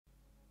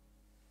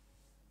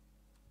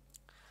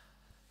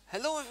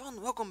Hello everyone,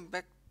 welcome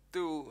back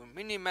to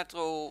Mini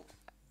Metro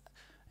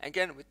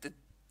again with the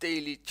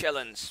daily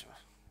challenge.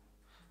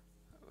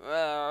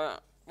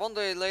 One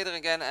day later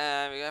again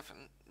and we have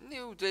a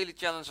new daily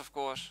challenge of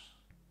course.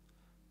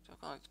 So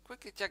can I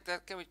quickly check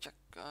that? Can we check,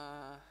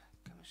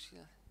 can we see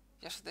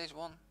yesterday's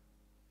one?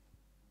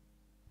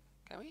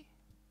 Can we?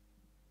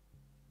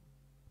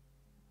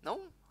 No?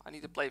 I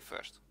need to play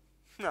first.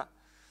 Yeah,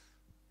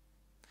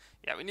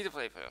 we need to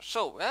play first.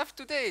 So we have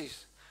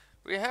today's.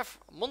 We have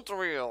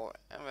Montreal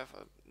and we have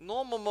a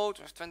normal mode.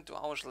 We have 22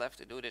 hours left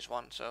to do this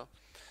one, so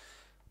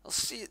let's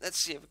see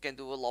if we can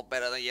do a lot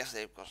better than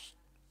yesterday, because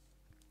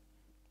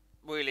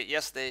really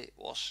yesterday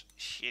was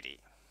shitty.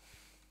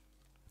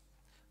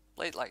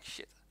 Played like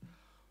shit.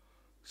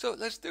 So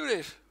let's do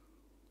this.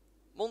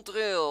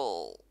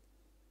 Montreal.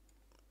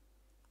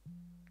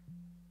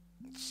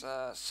 Let's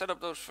set up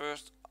those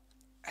first.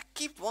 I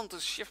keep wanting to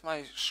shift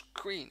my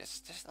screen. It's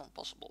just not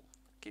possible.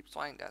 Keep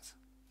trying that.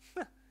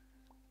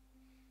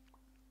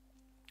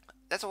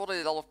 That's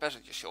already a lot of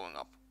passengers showing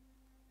up.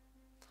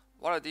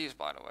 What are these,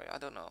 by the way? I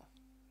don't know.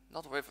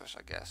 Not rivers,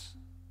 I guess.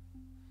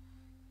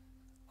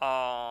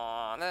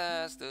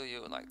 Let's do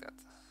you like that.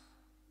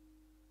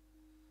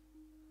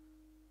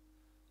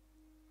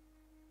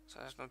 So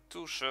there's no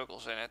two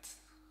circles in it.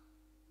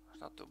 It's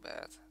not too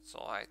bad. It's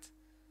alright.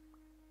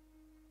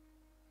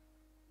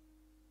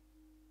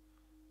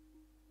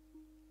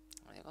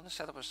 I'm gonna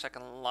set up a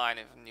second line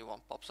if a new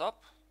one pops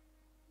up.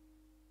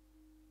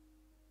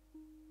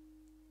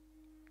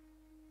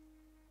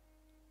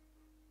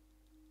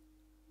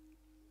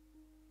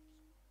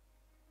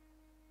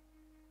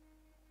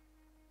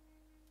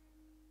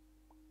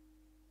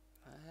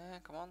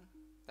 Come on.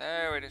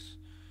 There it is.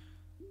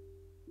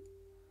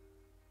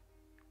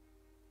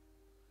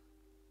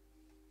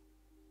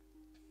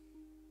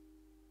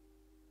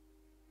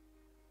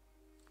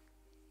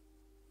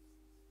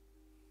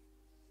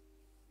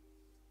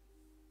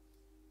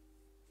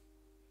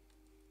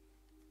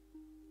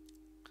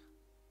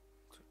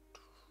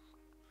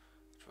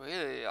 It's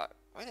really, I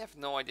really have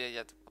no idea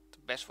yet what the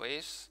best way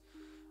is.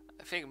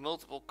 I think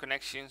multiple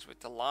connections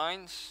with the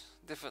lines,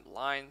 different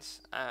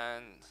lines,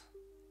 and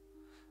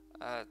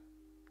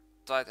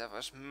try to have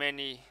as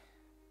many,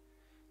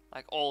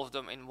 like all of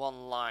them in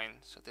one line,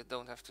 so they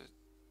don't have to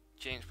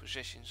change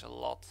positions a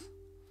lot.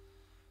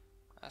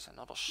 That's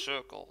another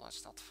circle.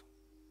 That's not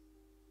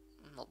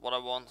what I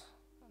want.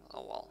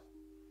 Oh well.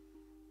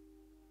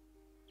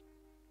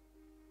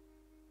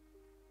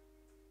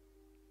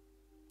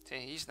 See,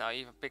 he's now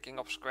even picking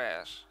up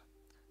squares.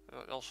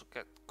 We also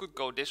could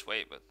go this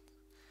way, but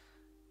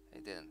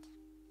he didn't.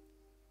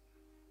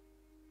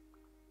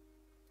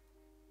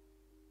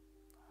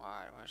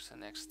 Alright, where's the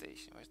next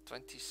station? Where's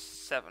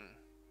 27?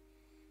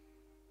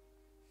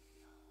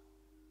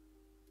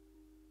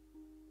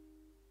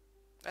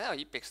 Oh,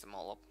 he picks them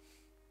all up.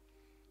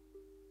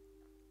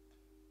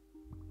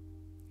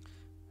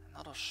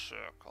 Another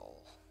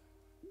circle.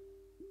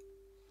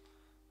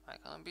 I'm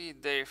gonna be a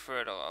day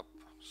further up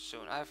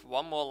soon. I have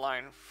one more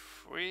line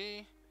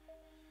free.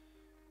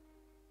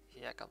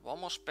 Yeah, I got one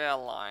more spare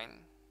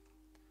line.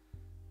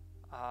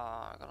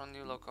 I got a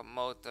new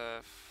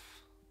locomotive.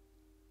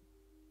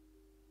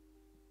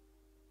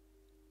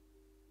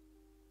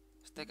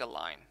 Let's take a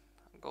line.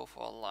 Go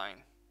for a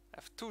line. I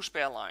have two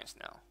spare lines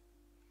now.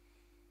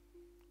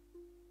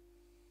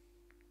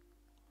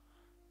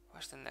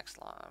 Where's the next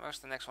line? Where's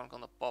the next one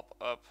gonna pop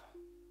up?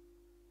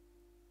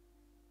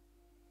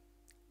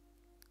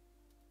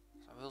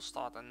 So we'll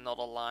start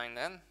another line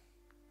then.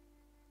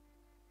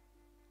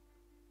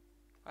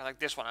 I like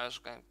this one. I was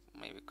going to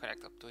maybe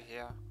connect up to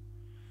here.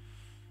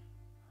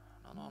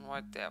 Another one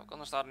right there. We're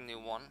gonna start a new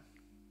one.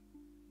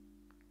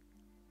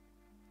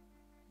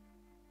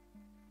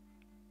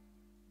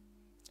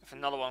 If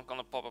another one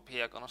gonna pop up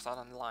here, gonna start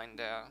a line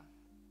there.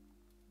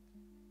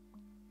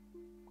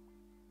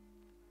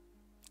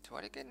 So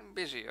are they getting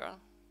busier?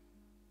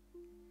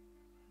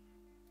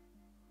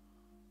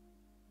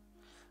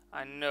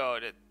 I know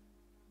that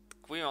the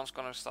green one's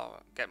gonna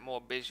get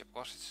more busy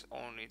because it's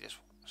only this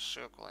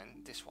circle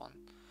and this one.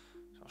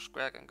 So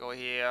square can go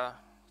here,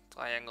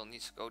 triangle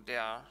needs to go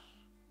there.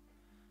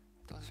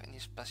 Don't have any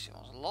special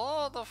ones. A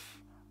lot of.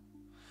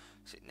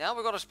 See, now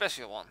we got a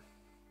special one.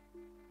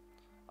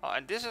 Oh,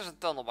 and this is a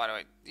tunnel, by the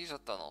way. These are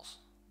tunnels.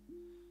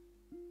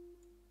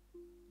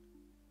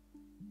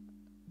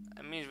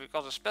 It means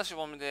because a special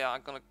one there,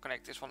 I'm gonna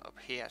connect this one up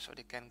here so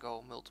they can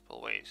go multiple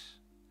ways.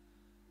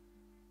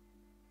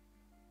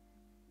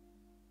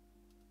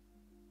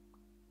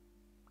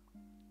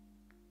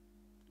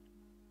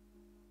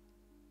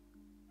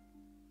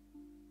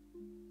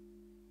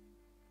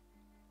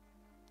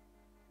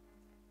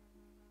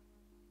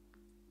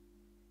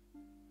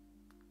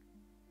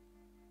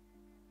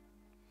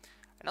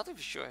 I'm not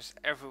even sure if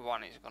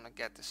everyone is gonna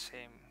get the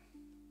same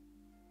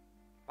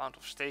amount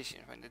of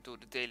stations when they do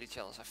the daily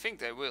challenge. I think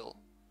they will.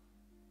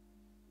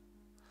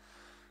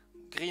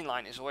 Green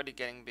line is already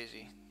getting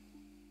busy.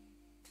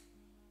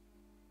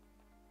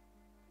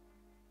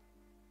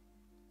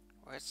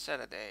 Well, it's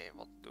Saturday.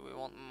 What do we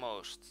want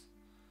most?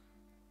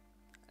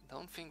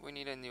 Don't think we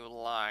need a new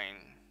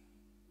line.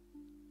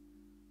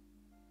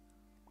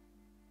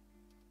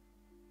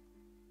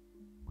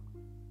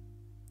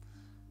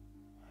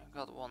 I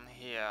got one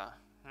here.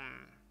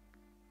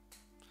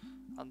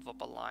 I'll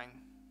drop a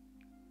line.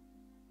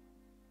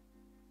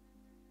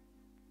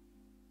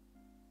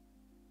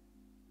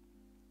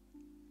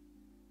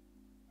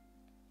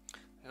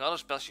 I got a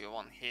special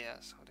one here,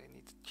 so they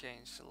need to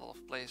change a lot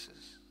of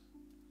places.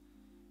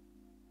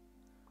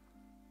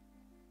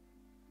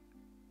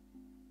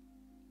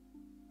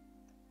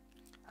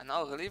 And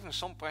now relieving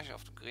some pressure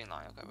of the green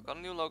line. Okay, we got a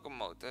new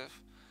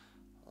locomotive.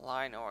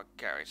 Line or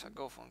carriage. I'll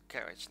go for a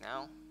carriage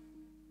now.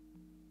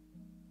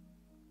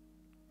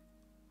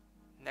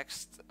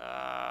 Next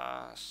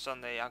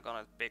Sunday I'm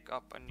gonna pick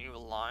up a new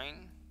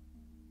line.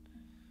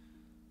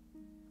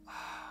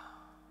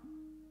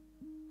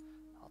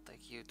 I'll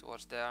take you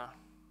towards there.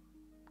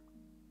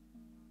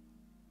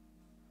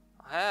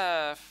 I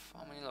have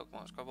how many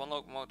locomotives? Got one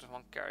locomotive,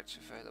 one carriage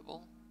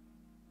available.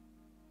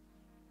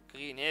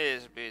 Green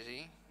is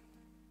busy.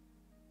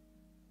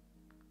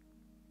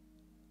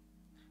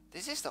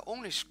 This is the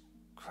only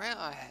square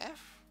I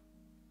have?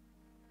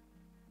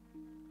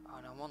 Oh,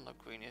 no wonder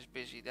green is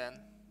busy then.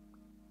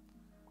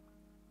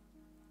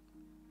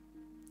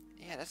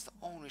 Yeah, that's the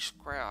only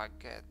square I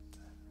get.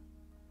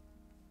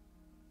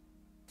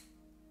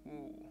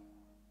 Ooh.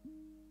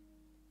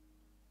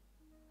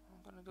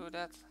 I'm gonna do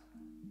that.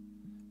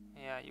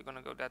 Yeah, you're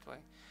gonna go that way.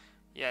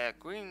 Yeah,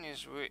 green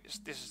is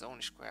this is the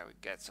only square we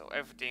get, so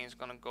everything is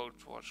gonna go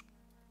towards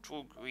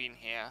through green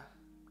here.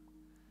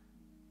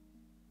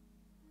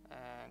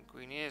 And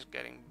green is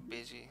getting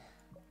busy.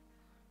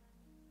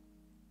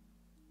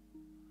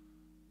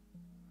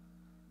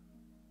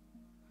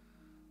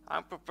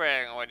 I'm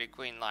preparing already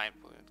green line,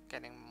 but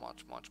getting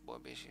much more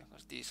busy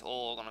because these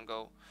all gonna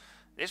go.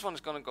 This one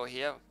is gonna go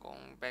here,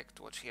 going back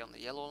towards here on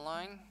the yellow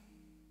line.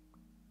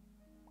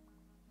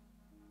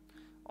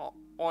 Oh,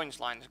 orange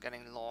line is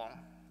getting long.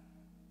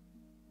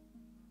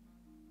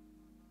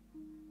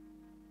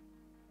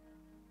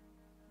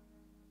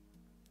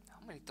 How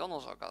many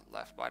tunnels I got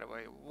left, by the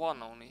way?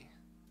 One only.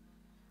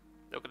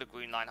 Look at the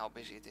green line, how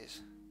busy it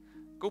is.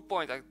 Good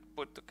point I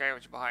put the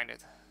carriage behind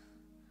it,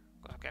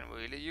 because I can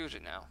really use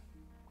it now.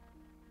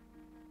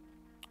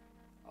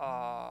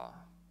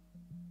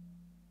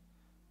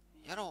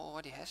 Yellow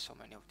already has so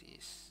many of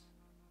these.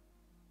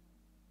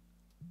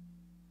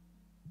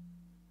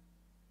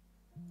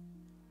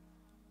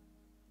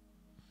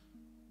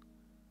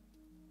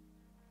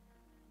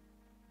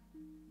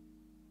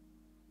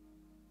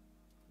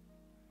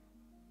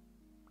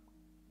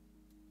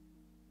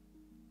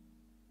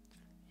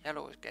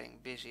 Yellow is getting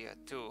busier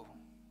too.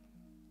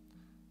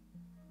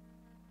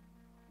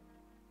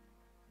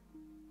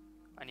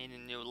 I need a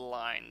new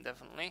line,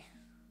 definitely.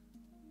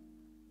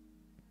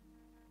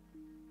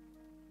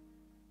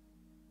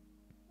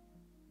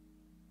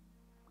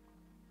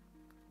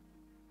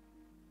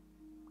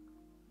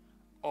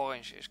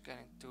 Orange is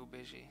getting too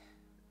busy.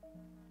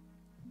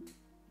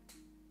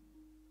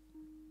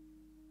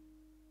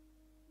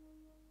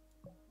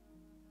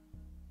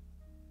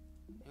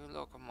 New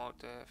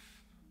locomotive.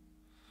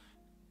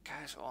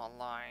 Guys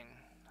online.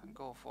 I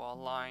go for a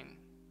line.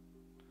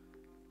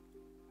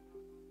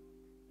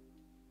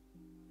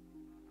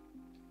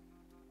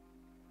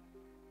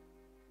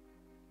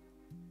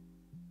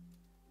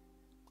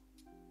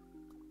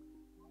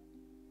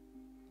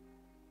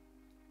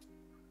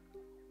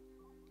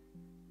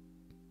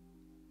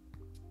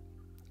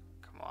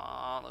 Come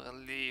on,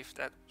 relieve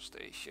that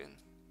station.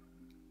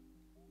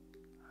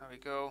 There we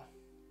go.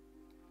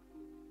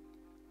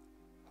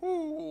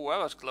 Ooh, that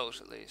was close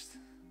at least.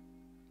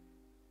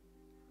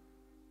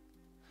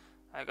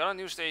 I got a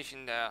new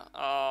station there.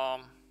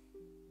 Alright,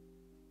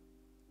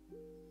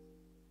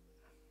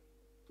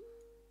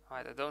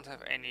 I don't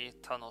have any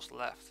tunnels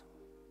left.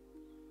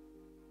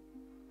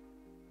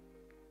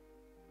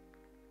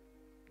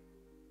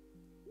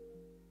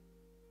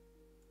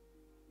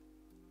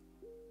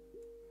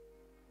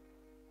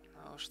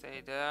 No,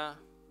 stay there.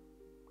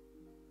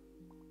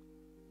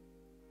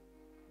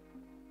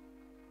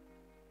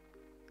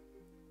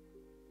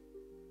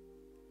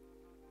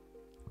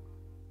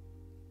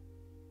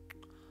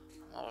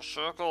 Another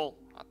circle.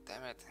 God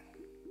damn it.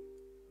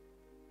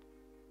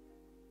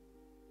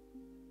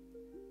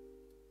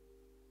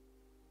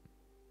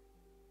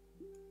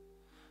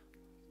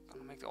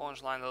 Gonna make the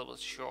orange line a little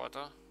bit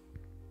shorter.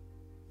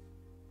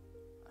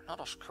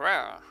 Another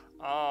square.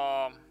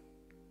 I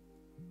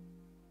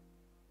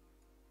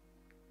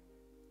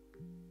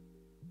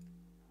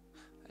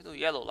do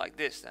yellow like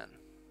this then.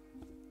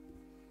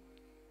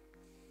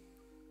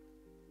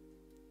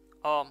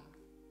 I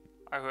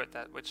heard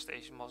that. Which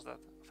station was that?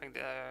 I think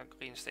the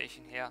green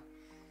station here.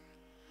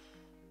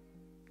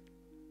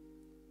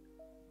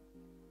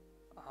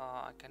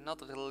 I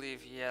cannot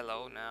relieve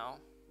yellow now.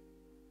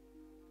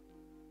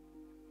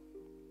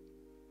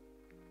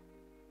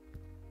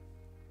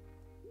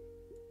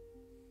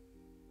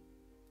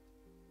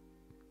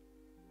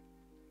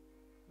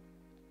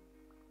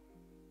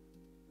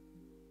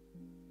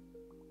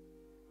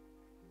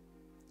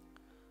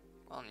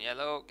 On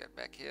yellow, get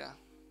back here.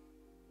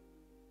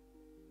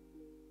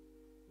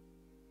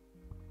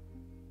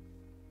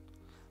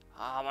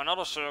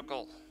 Another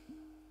circle.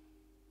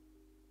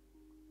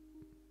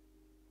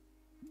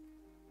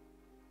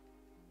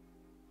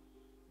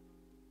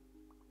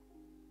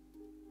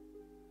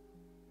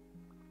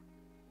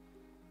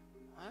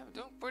 I'm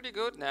doing pretty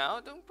good now,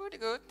 doing pretty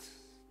good.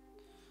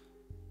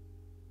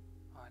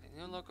 Alright, the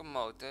new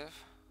locomotive.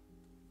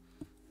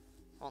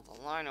 Want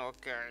a line or a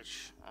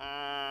carriage?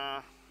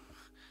 I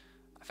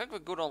think we're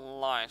good on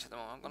lines at the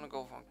moment. I'm gonna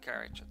go for a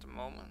carriage at the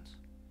moment.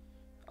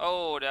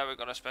 Oh, there we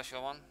got a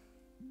special one.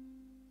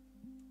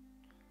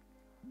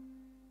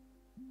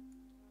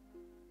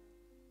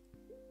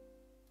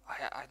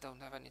 I don't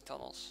have any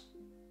tunnels.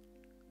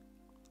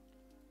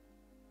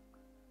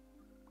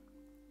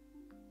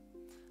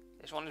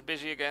 This one is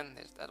busy again.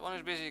 That one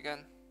is busy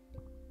again.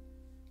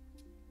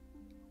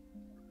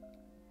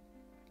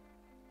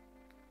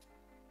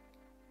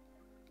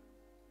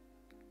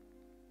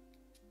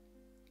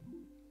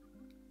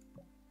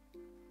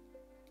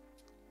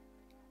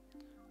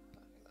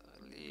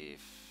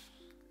 Leave.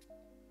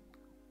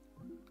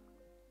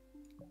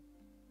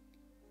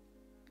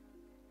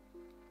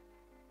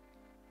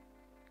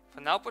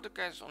 For now, put the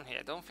carriage on here.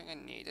 I don't think I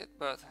need it,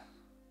 but.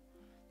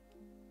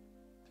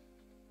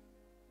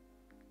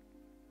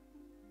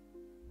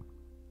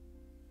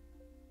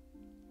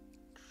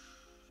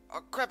 Oh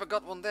crap, I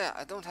got one there.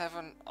 I don't have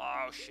an...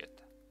 Oh shit.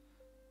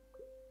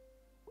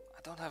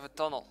 I don't have a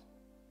tunnel.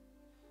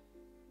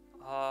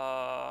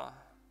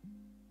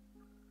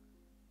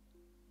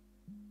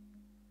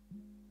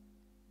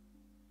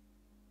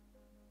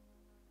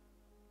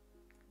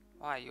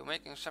 Why, you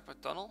making a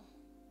separate tunnel?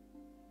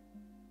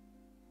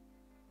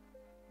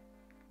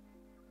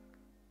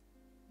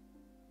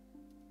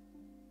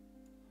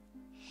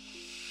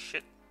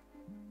 Shit.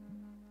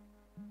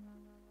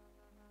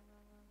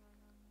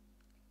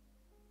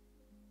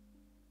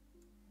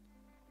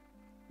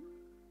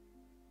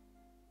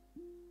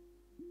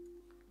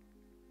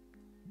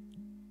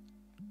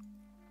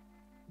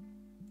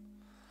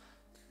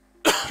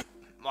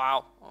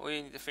 Wow,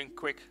 we need to think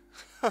quick.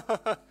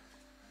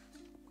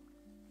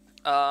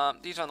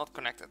 These are not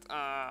connected.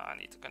 I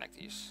need to connect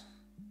these.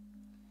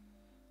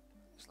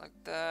 Just like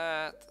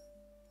that.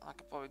 I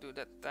can probably do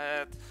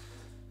that.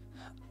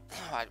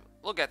 Right,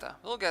 we'll get there.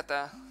 We'll get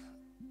there.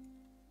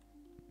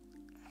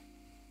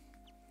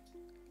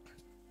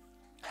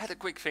 Had a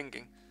quick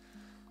thinking.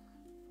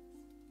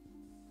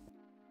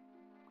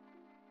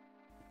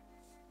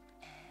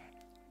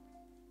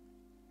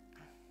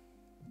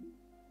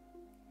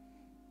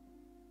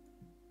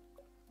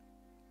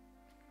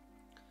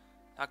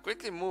 Now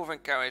quickly moving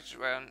carriage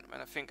when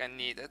I think I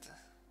need it.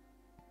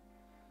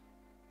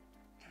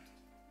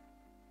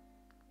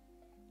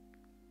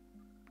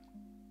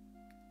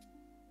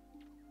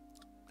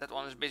 That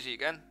one is busy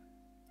again.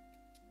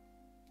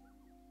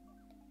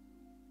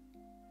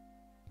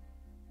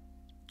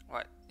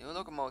 Right, new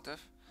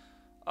locomotive.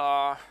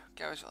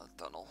 Carriage on a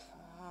tunnel.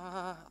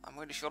 I'm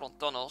really short on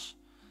tunnels.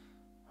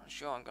 I'm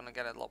sure I'm gonna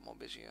get a lot more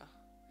busier.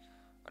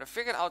 But I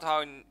figured out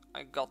how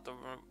I got the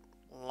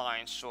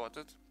line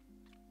sorted.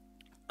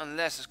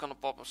 Unless it's gonna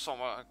pop up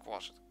somewhere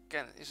across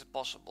it. Is it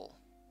possible?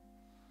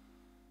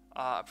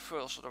 I prefer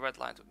also the red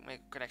line to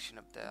make a connection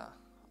up there.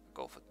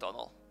 Go for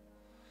tunnel.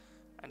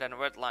 And then the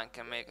red line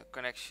can make a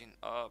connection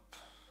up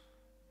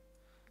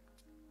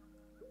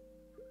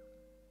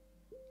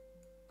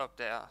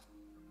there.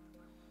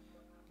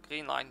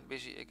 Green line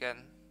busy again.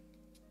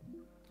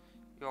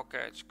 Your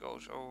carriage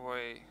goes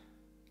away.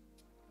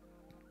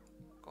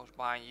 Goes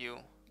behind you.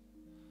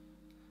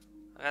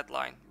 Red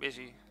line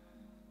busy.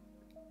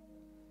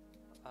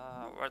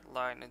 Red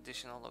line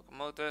additional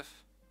locomotive.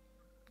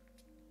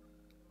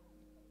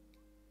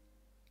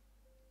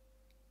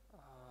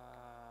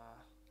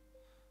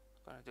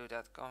 Gonna do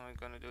that.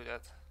 Gonna do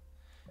that.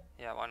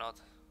 Yeah, why not?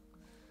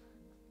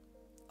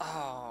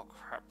 Oh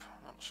crap!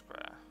 Another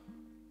square.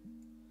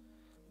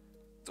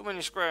 Too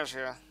many squares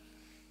here.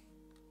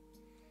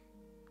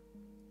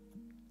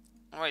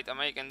 Wait,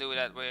 I can do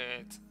that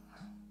with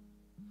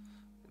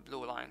the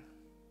blue line.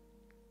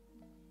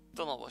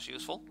 Tunnel was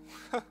useful.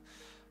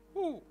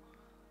 Woo.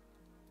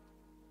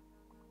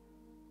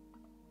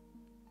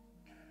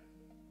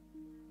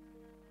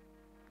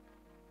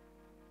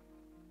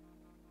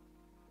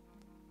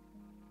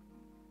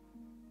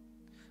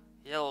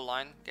 Yellow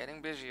line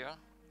getting busier.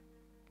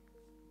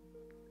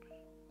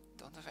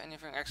 Don't have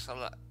anything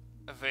extra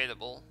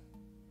available.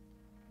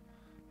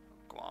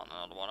 Come on,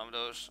 another one of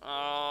those.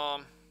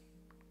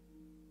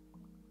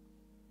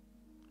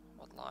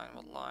 What line?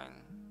 What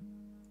line?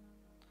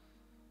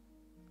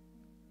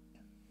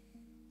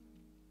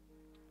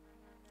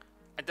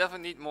 I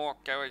definitely need more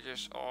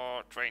carriages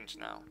or trains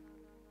now.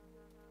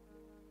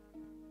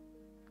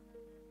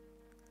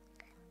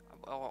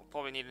 I'll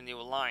probably need a new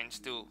lines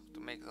too to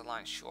make the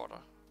lines shorter.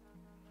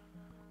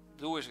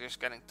 Blue is just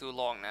getting too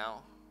long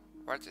now.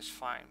 Red is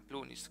fine.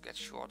 Blue needs to get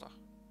shorter.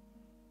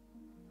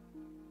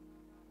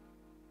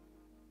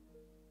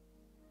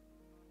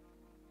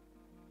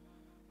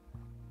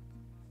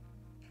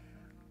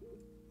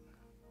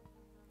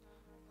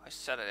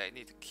 Saturday. I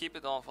need to keep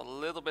it on for a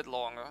little bit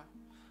longer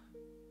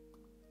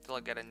till I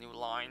get a new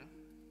line.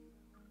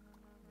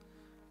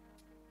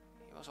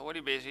 He was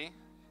already busy.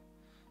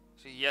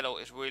 So yellow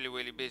is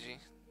really busy.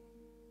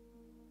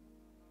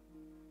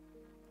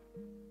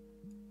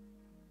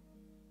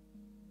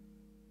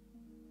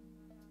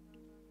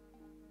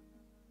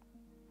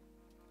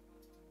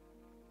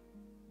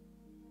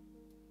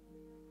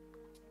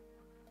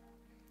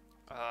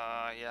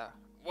 Yeah.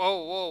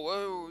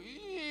 Whoa,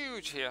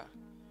 huge here.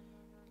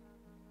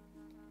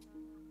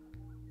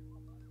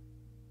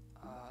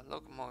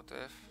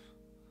 Locomotive.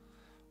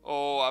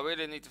 Oh, I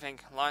really need to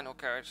think. Line or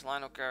carriage,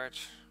 line or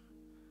carriage.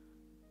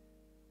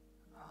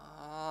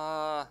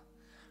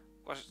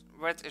 Because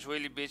red is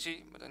really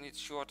busy, but I need to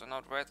shorten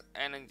out red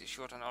and I need to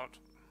shorten out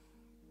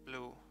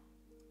blue.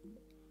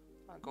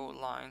 I go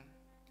line.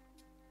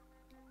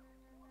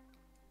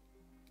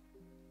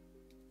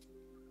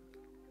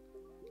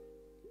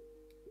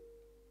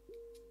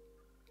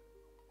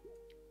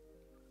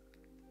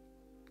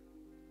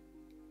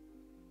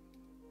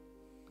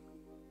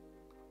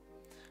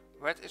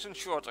 Red isn't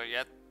shorter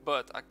yet,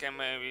 but I can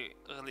maybe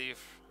relieve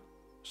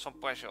some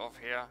pressure off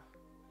here.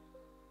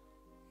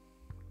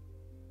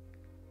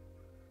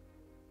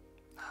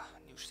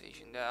 New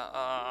station there.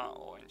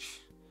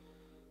 Orange.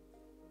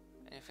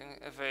 Anything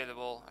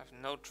available? I have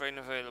no train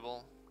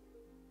available.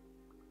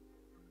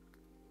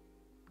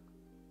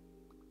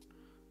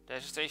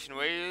 There's a station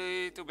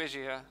way too busy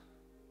here.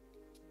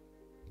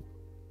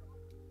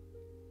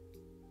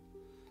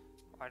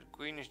 Right,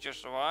 green is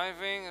just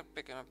arriving,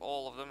 picking up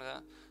all of them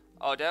there.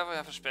 Oh, there we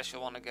have a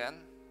special one again.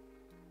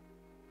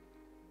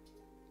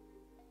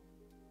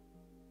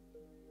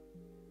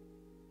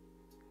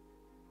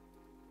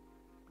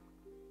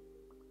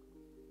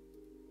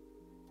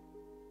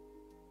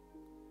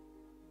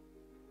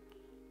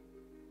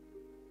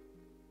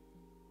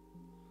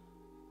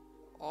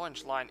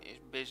 Orange line is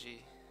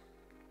busy.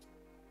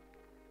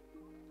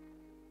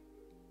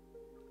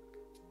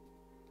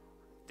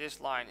 This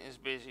line is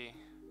busy.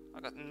 I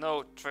got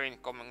no train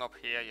coming up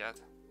here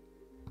yet.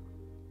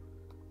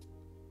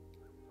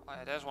 Oh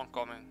yeah, there's one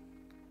coming.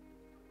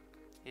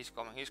 He's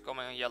coming,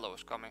 and yellow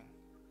is coming.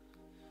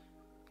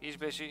 He's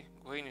busy,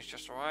 green is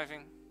just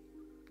arriving.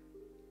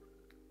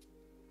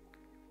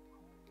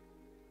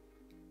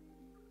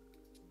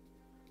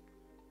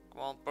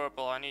 Come on,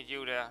 purple, I need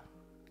you there.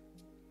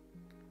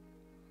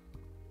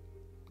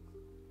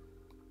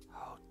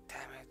 Oh,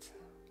 damn it.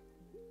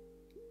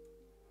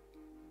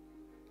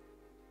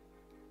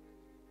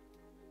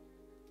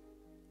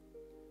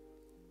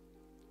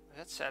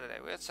 We're at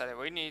Saturday,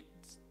 we need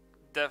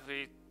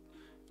definitely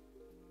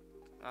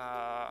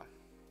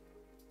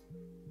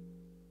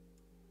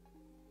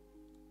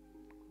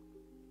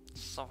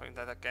something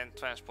that I can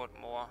transport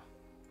more.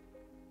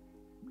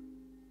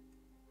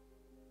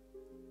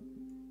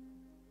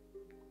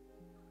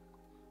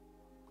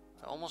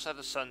 I almost had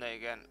a Sunday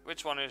again.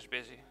 Which one is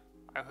busy?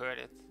 I heard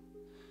it.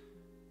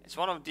 It's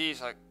one of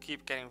these. I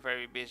keep getting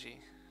very busy.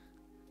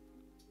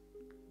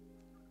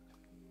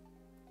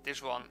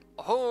 This one.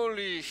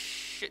 Holy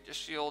shit, you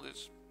see all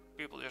these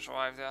people just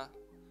arrived there.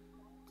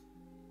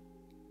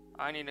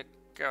 I need a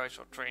carriage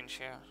or trains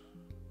here.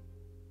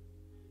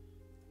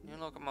 New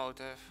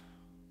locomotive.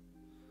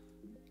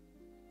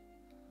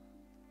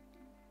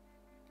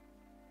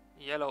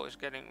 Yellow is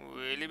getting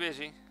really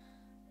busy.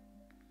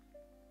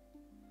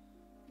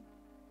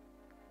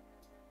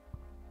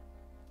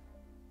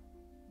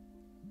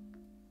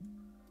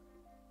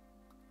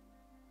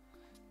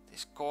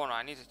 This corner,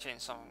 I need to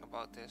change something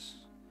about this.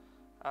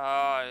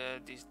 Yeah,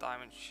 these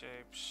diamond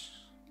shapes.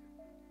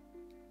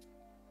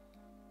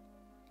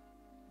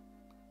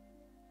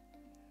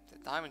 The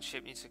diamond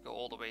shape needs to go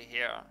all the way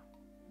here.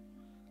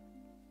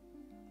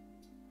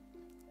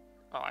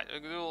 Alright,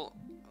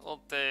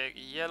 we'll take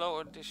yellow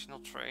additional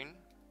train.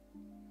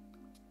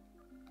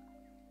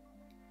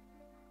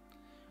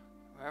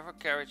 We have a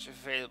carriage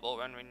available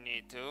when we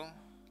need to.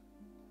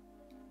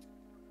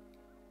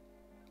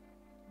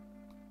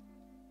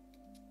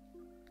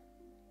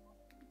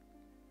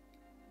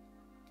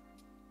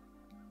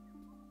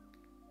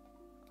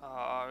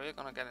 We're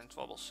gonna get in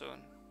trouble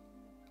soon.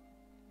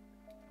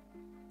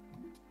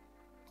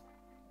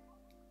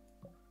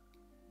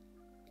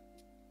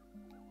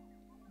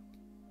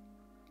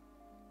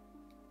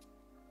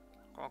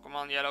 Come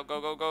on, yellow,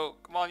 go.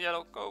 Come on,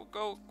 yellow,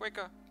 go,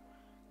 quicker.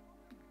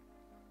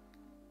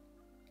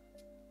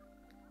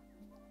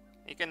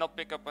 He cannot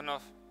pick up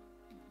enough,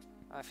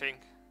 I think.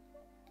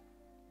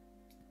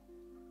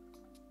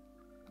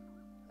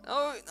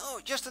 No,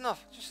 just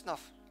enough.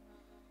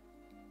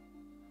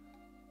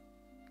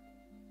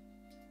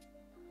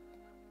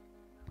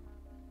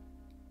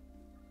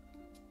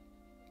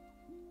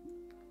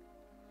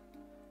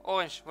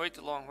 Orange, way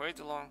too long.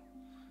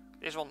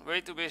 This one,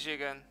 way too busy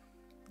again.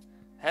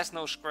 Has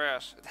no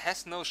squares. It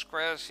has no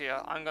squares here.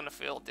 I'm gonna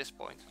fail at this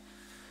point.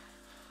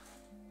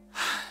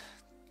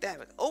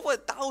 Damn it, over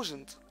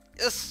 1,000.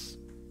 Yes,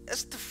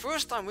 it's the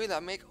first time really I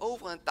make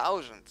over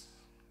 1,000.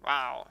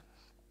 Wow,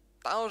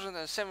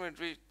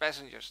 1,073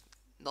 passengers.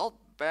 Not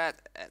bad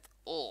at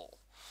all.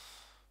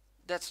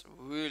 That's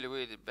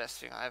really the best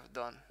thing I've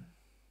done.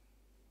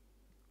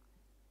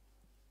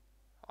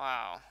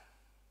 Wow.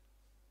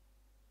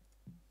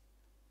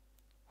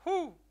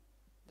 Whew,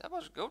 that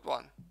was a good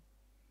one.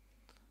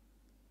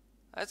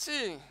 Let's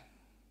see.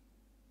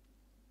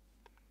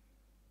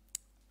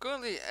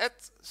 Currently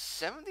at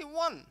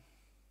 71.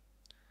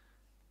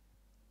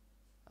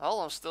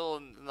 Well, I'm still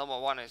number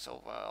one. Is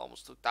over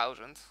almost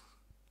 2,000.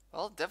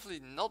 Well,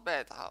 definitely not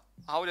bad.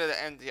 How did it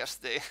end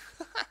yesterday?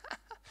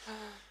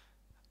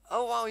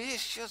 Oh wow,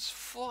 he's just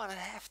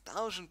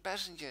 4,500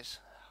 passengers.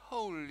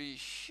 Holy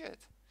shit.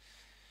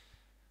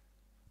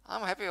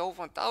 I'm happy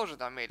over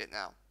 1,000 I made it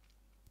now.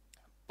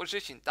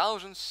 Position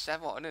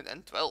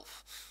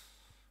 1,712.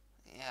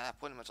 Yeah,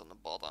 pretty much on the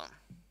bottom.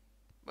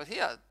 But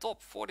here,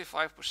 top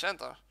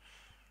 45%er.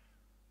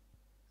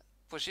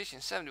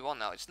 Position 71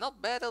 now. It's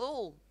not bad at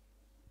all.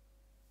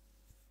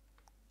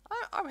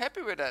 I'm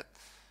happy with that.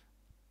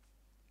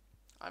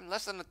 I'm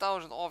less than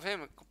 1,000 off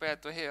him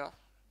compared to here.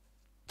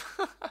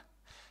 But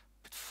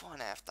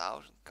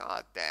 4,500.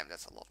 God damn,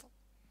 that's a lot.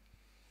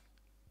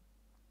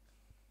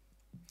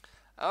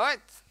 Alright.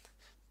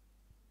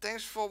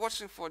 Thanks for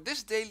watching for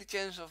this daily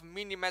challenge of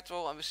Mini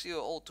Metro, and we'll see you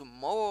all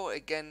tomorrow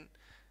again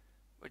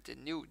with the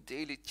new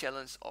daily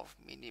challenge of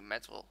Mini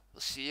Metro.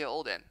 We'll see you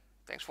all then.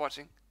 Thanks for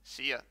watching.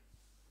 See ya.